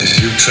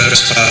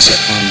trespass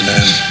upon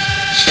them,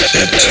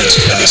 they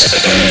trespass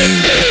upon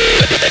you.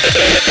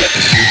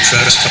 If you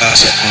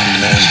trespass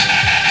upon them,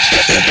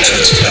 they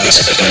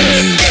trespass upon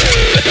you.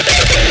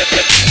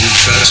 If you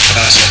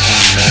trespass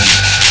upon them,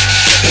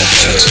 they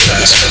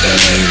trespass upon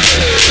you.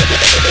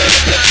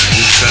 If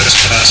you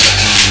trespass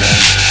upon them,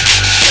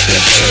 they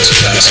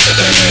trespass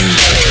upon you.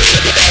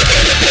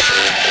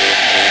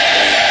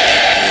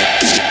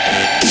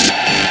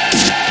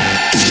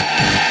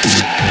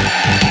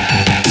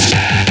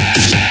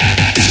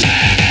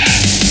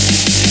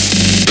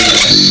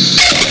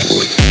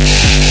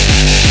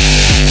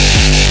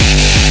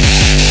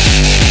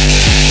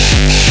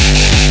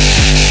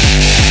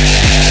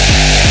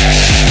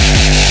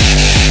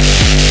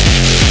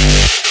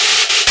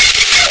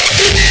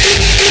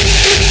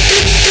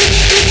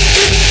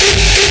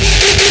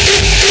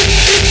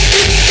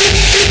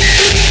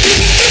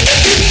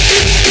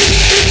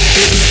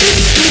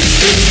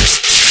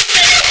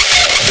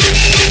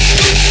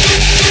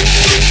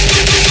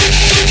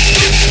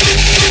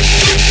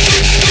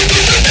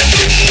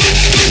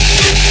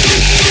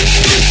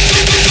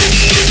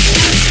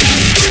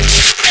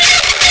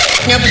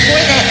 Now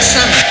before that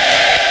summer,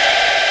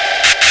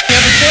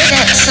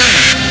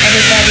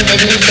 everybody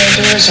would leave their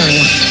doors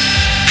unlocked.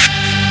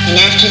 And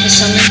after the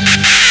summer,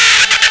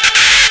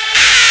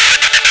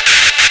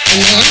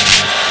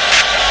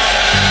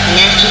 and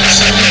after the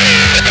summer,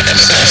 you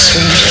saw a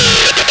stranger.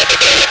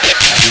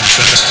 You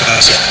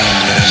trespass upon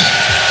them,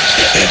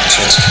 they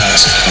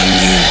trespass upon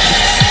you.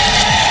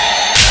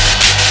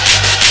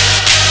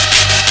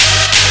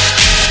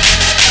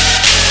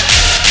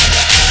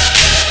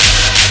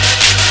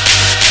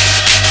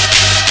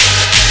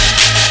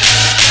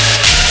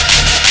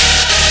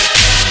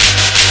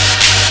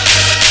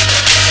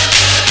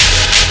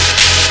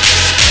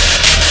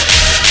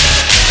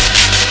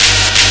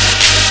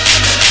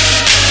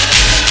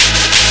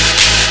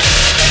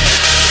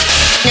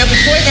 Now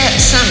before that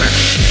summer,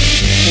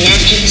 and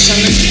after the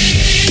summer,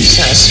 you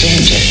saw a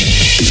stranger.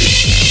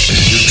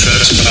 If you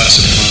trespass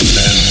upon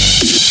them,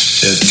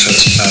 they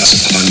trespass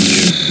upon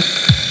you.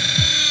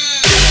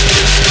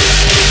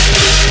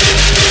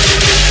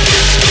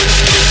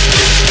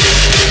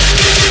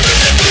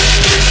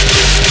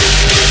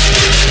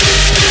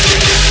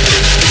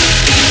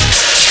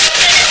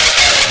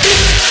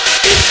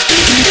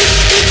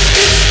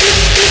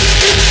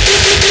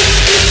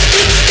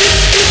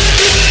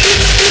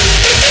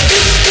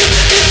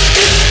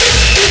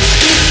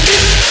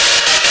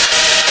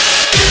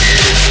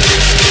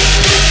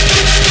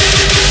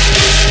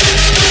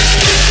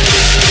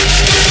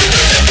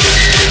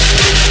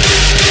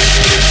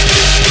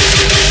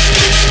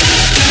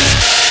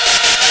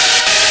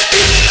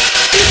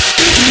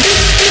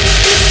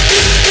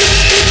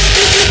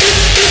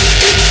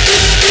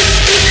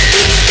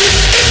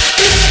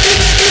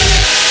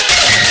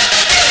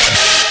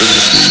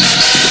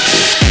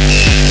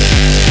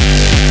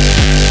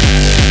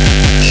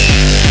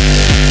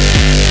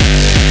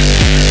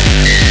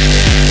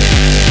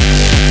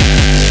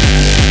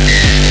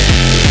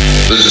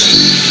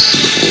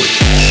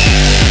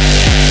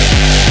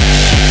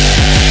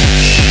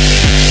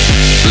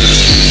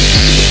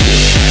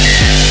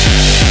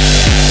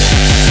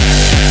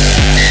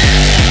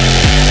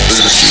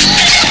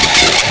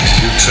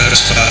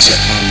 Trespass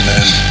upon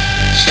them,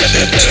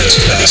 they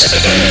trespass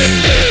upon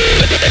you.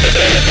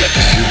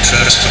 If you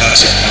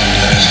trespass upon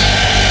them,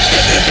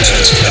 they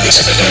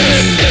trespass upon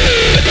you.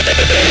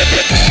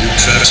 If you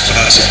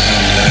trespass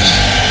upon them,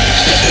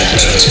 they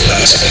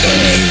trespass upon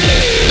you.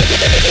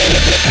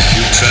 If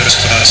you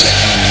trespass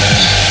upon them,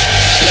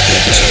 they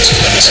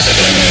trespass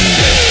upon you.